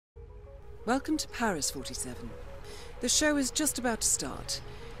Welcome to Paris, 47. The show is just about to start.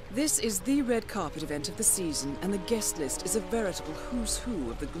 This is the red carpet event of the season, and the guest list is a veritable who's who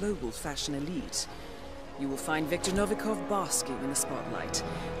of the global fashion elite. You will find Viktor Novikov basking in the spotlight,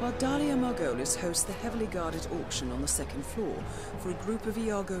 while Dalia Margolis hosts the heavily guarded auction on the second floor for a group of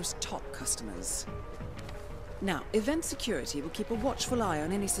Iago's top customers. Now, event security will keep a watchful eye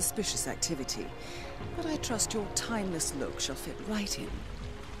on any suspicious activity, but I trust your timeless look shall fit right in.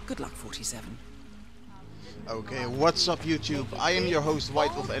 Good luck, 47. Okay, what's up YouTube? I am your host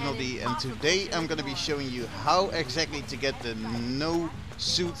WhiteWolfNLD, and today I'm going to be showing you how exactly to get the no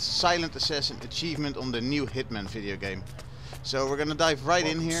suit silent assassin achievement on the new Hitman video game. So we're going to dive right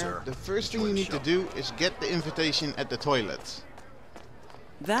in here. The first thing you need to do is get the invitation at the toilet.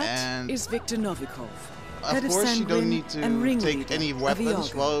 That is Viktor Novikov. Of course, you don't need to take any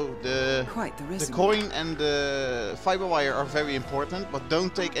weapons. Well, the coin and the fiber wire are very important, but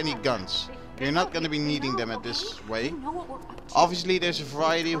don't take any guns. You're not going to be needing them at this way. Obviously, there's a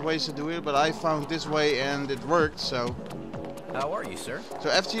variety of ways to do it, but I found this way and it worked, so... How are you, sir? So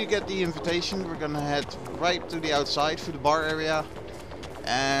after you get the invitation, we're going to head right to the outside, through the bar area.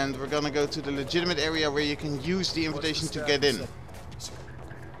 And we're going to go to the legitimate area where you can use the invitation to get in.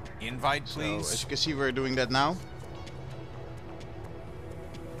 Invite, please. So, as you can see, we're doing that now.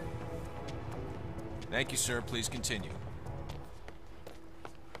 Thank you, sir. Please continue.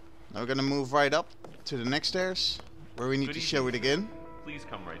 Now we're going to move right up to the next stairs, where we need to show it again. Please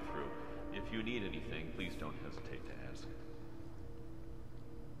come right through. If you need anything, please don't hesitate to ask.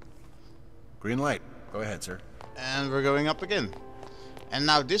 Green light. Go ahead, sir. And we're going up again. And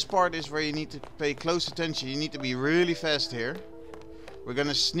now this part is where you need to pay close attention. You need to be really fast here. We're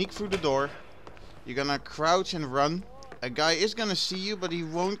gonna sneak through the door. You're gonna crouch and run. A guy is gonna see you, but he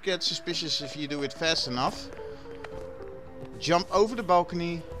won't get suspicious if you do it fast enough. Jump over the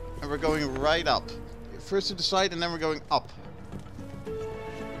balcony, and we're going right up. First to the side, and then we're going up.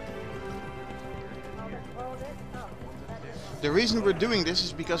 The reason we're doing this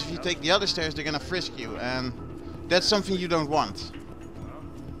is because if you take the other stairs, they're gonna frisk you, and that's something you don't want.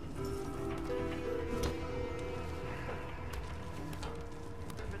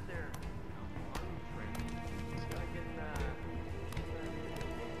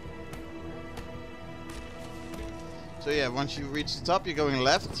 So yeah, once you reach the top, you're going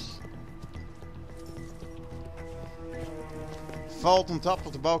left. Vault on top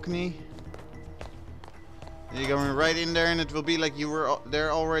of the balcony. You're going right in there, and it will be like you were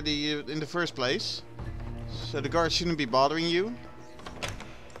there already in the first place. So the guards shouldn't be bothering you.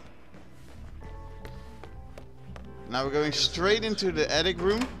 Now we're going straight into the attic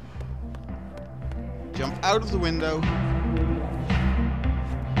room. Jump out of the window.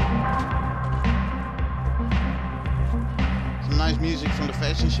 Nice music from the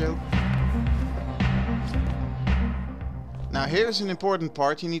fashion show. Now here's an important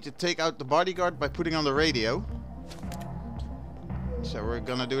part. You need to take out the bodyguard by putting on the radio. So we're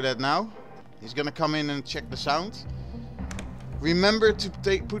gonna do that now. He's gonna come in and check the sound. Remember to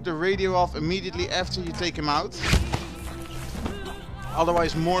put the radio off immediately after you take him out.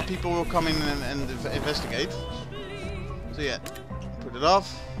 Otherwise more people will come in and investigate. So yeah, put it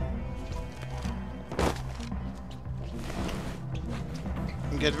off.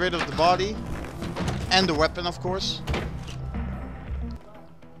 Get rid of the body and the weapon, of course.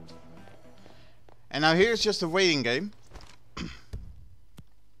 And now here's just a waiting game.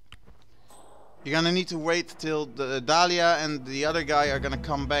 You're gonna need to wait till the Dalia and the other guy are gonna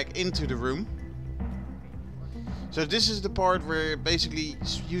come back into the room. So this is the part where basically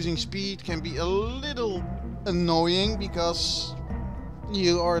using speed can be a little annoying because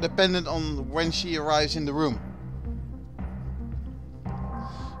you are dependent on when she arrives in the room.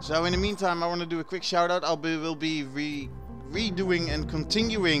 So in the meantime, I want to do a quick shout out. We'll be redoing and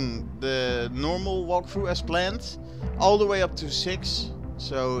continuing the normal walkthrough as planned, all the way up to 6.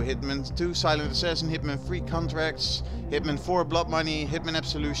 So Hitman 2 Silent Assassin, Hitman 3 Contracts, Hitman 4 Blood Money, Hitman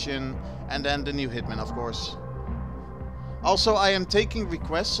Absolution, and then the new Hitman, of course. Also, I am taking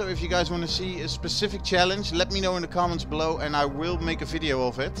requests, so if you guys want to see a specific challenge, let me know in the comments below and I will make a video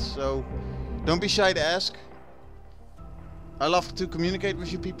of it. So don't be shy to ask. I love to communicate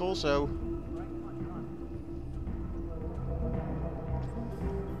with you people, so...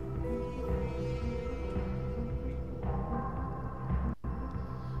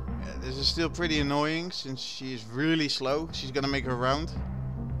 Yeah, this is still pretty annoying, since she is really slow. She's gonna make her round.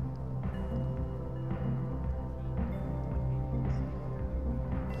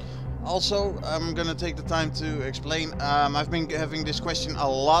 Also, I'm gonna take the time to explain. I've been having this question a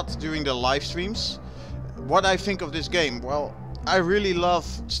lot during the live streams. What I think of this game? Well, I really love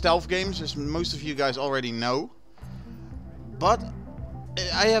stealth games, as most of you guys already know. But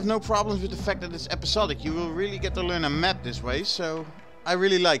I have no problems with the fact that it's episodic. You will really get to learn a map this way, so I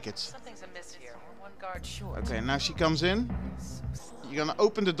really like it. Something's amiss here. We're one guard short. Okay, now she comes in. You're gonna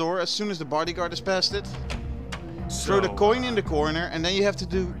open the door as soon as the bodyguard has passed it. Throw the coin in the corner, and then you have to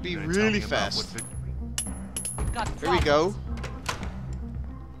be really fast. Here we go.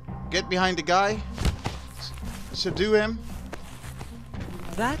 Get behind the guy. Subdue him.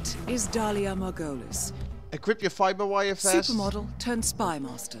 That is Dahlia Margolis, Equip your fiber wire fast. supermodel turned spy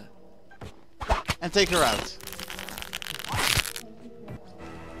master. And take her out.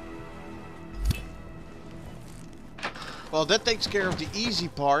 Well, that takes care of the easy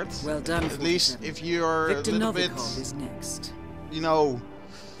part. Well done, At least 47. if you're Victor a little bit, Novikov is next. you know,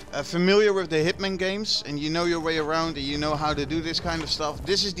 familiar with the Hitman games, and you know your way around, and you know how to do this kind of stuff.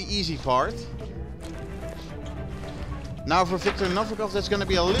 This is the easy part. Now for Victor Novikov, that's going to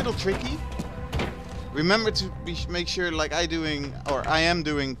be a little tricky. Remember to make sure, like I am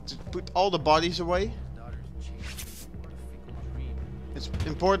doing, to put all the bodies away. It's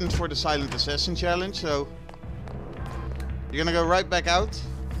important for the Silent Assassin challenge, so you're gonna go right back out.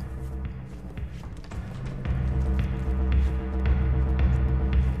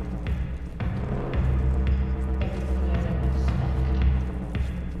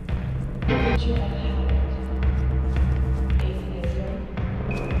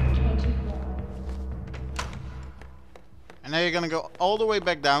 And now you're gonna go all the way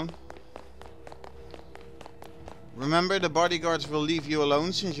back down. Remember, the bodyguards will leave you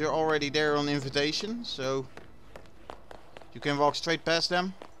alone since you're already there on invitation, so you can walk straight past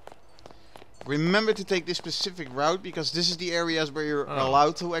them. Remember to take this specific route, because this is the areas where you're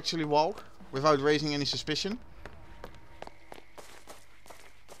allowed to actually walk without raising any suspicion.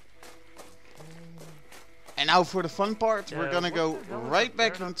 And now for the fun part, we're gonna go right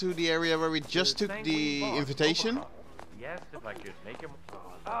back into the area where we just took the invitation. Yes, if I could make him.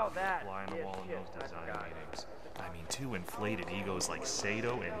 Oh, that. Fly on the wall in those design I forgot. meetings. I mean, two inflated egos like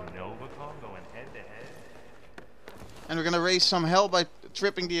Sato and Novikov going head to head. And we're gonna raise some hell by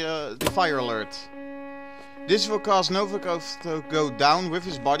tripping the fire alert. This will cause Novikov to go down with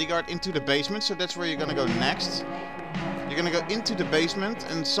his bodyguard into the basement, so that's where you're gonna go next. You're gonna go into the basement,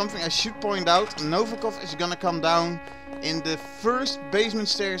 and something I should point out, Novikov is gonna come down in the first basement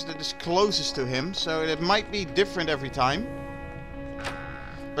stairs that is closest to him, so it might be different every time.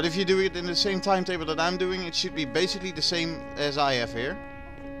 But if you do it in the same timetable that I'm doing, it should be basically the same as I have here.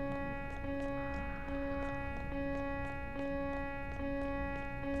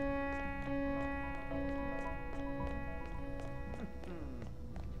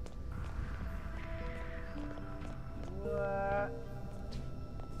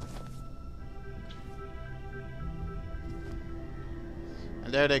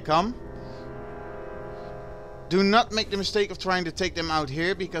 And there they come. Do not make the mistake of trying to take them out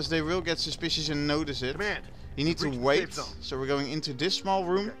here, because they will get suspicious and notice it. Command, You need to reach the wait. safe zone. So we're going into this small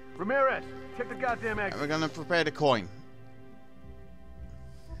room, Ramirez, check the goddamn and exit. we're gonna prepare the coin.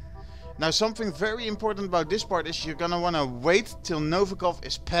 Now, something very important about this part is you're gonna wanna wait till Novikov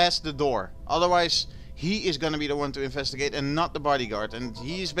is past the door. Otherwise, he is gonna be the one to investigate and not the bodyguard. And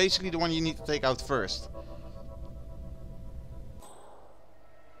he is basically the one you need to take out first.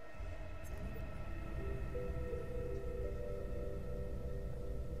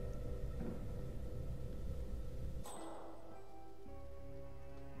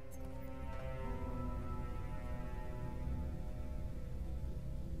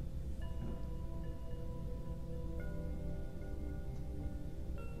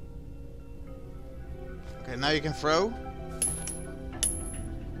 Okay, now you can throw. You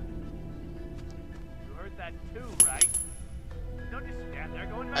heard that too, right? Don't just stand there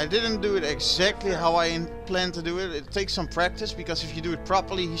going. I didn't do it exactly how I planned to do it. It takes some practice, because if you do it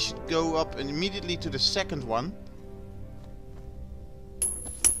properly, he should go up and immediately to the second one.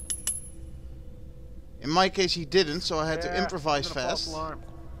 In my case, he didn't, so I had to improvise fast.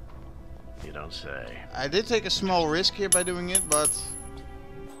 You don't say. I did take a small risk here by doing it, but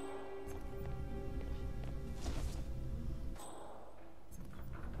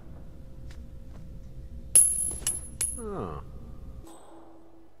Oh.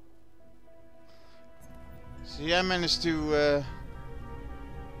 see, I managed to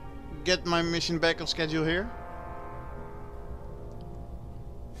get my mission back on schedule here.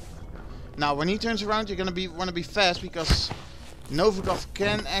 Now, when he turns around, you're gonna want to be fast, because Novikov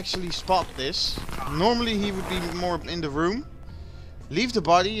can actually spot this. Normally, he would be more in the room. Leave the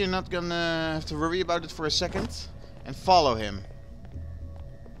body. You're not gonna have to worry about it for a second, and follow him.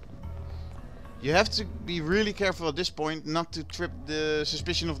 You have to be really careful at this point not to trip the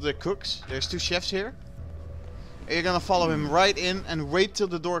suspicion of the cooks. There's 2 chefs here. And you're gonna follow him right in and wait till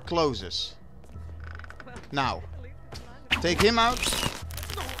the door closes. Now, take him out.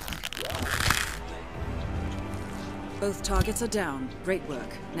 Both targets are down. Great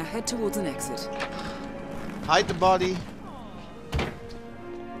work. Now head towards an exit. Hide the body.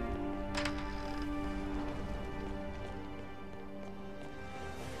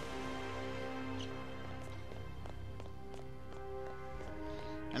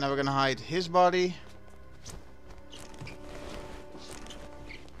 And now we're gonna hide his body.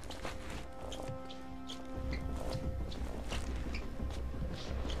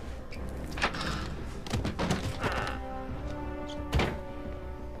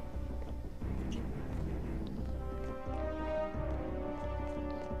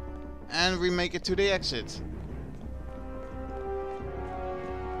 And we make it to the exit.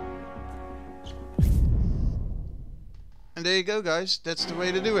 And there you go, guys. That's the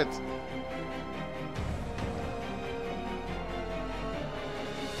way to do it.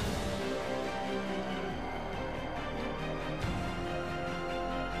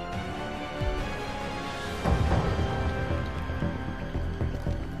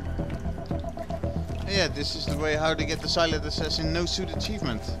 Yeah, this is the way how to get the Silent Assassin no suit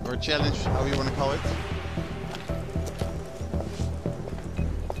achievement, or challenge, how you want to call it.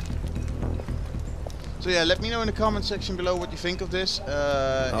 So yeah, let me know in the comment section below what you think of this.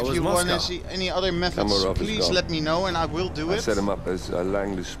 If you want to see any other methods, please let me know and I will do it. I set him up as a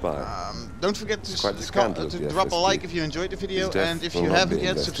Langley spy. Don't forget to drop a like if you enjoyed the video, and if you haven't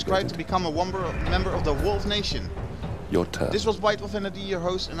yet, subscribe to become a member of the Wolf Nation. Your turn. This was WhiteWolfNLD, your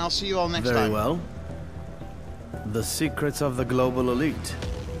host, and I'll see you all next time. Very well. The secrets of the global elite.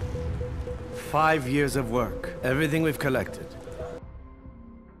 5 years of work. Everything we've collected.